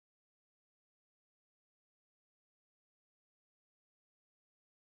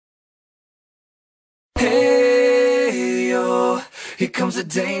comes the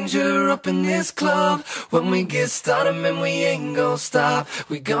danger up in this club. When we get started, man, we ain't gon' stop.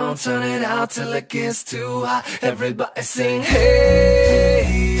 We gon' turn it out till it gets too hot. Everybody sing,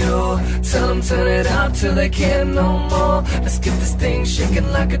 hey, yo. Tell them turn it out till they can't no more. Let's get this thing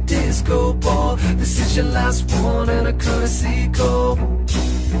shaking like a disco ball. This is your last one and a courtesy call.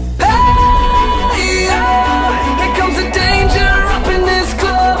 Hey, yo. Here comes the danger up in this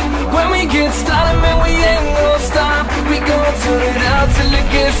club. When we get started, man, we ain't gon' stop. We gon' turn it out till it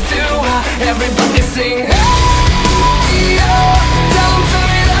gets too hot. Everybody sing, hey, yo. Tell them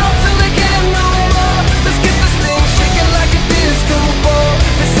turn it out till they can't no more. Let's get this thing shaking like a disco ball.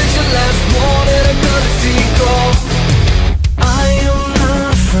 This is your last one and a courtesy call. I am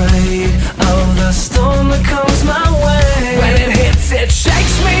not afraid of the storm that comes my way. When it hits, it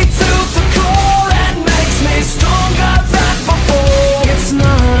shakes me to the core and makes me stronger than before. It's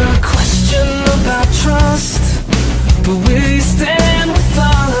not a question about trust, but we stand with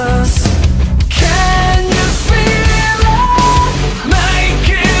us. Can you feel it? Make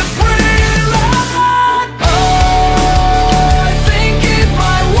it real. Oh, I think it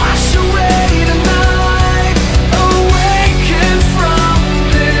might wash away tonight. Awaken from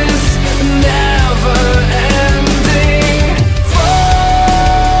this never-ending fight.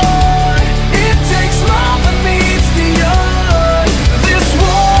 It takes more than meets the eye. This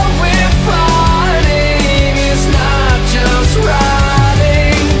war we're fighting is not just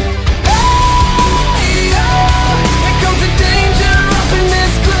riding. Hey, yeah. Here comes the danger up in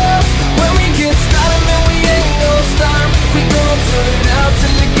this club. When we get started, man, we ain't gon' stop. We gon' turn it out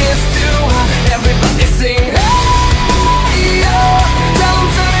till it gets too hot. Everybody sing, hey, yeah. Tell them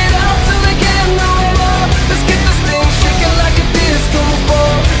turn it out till they can't no more. Let's get this thing shaking like a disco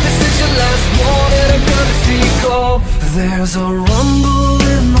ball. This is your last one and a courtesy call. There's a rumble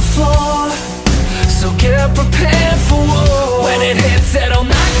in the floor, so get prepared for war. When it hits, it'll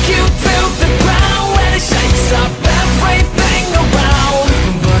knock you to the ground. When it shakes up everything around.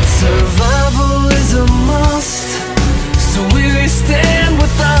 But survival is a must, so we stand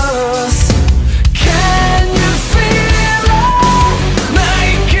with us. Can you feel it?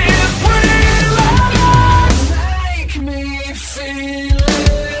 Make it real. Make me feel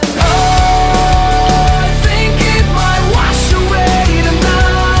it. Oh, I think it might wash away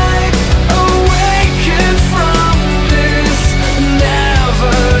tonight. Awaken from this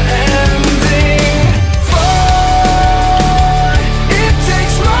never-ending fight. It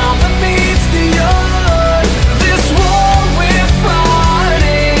takes more than meets the eye. This war we're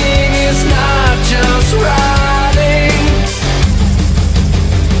fighting is not just riding.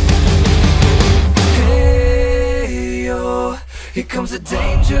 Hey, yo. Here comes the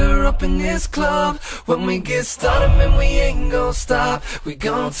danger up in this club. When we get started, man, we ain't gon' stop. We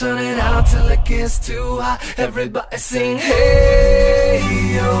gon' turn it out till it gets too hot. Everybody sing, hey,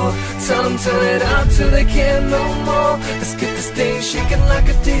 yo. Tell them turn it out till they can't no more. Let's get this thing shaking like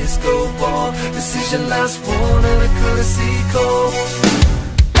a disco ball. This is your last one and a courtesy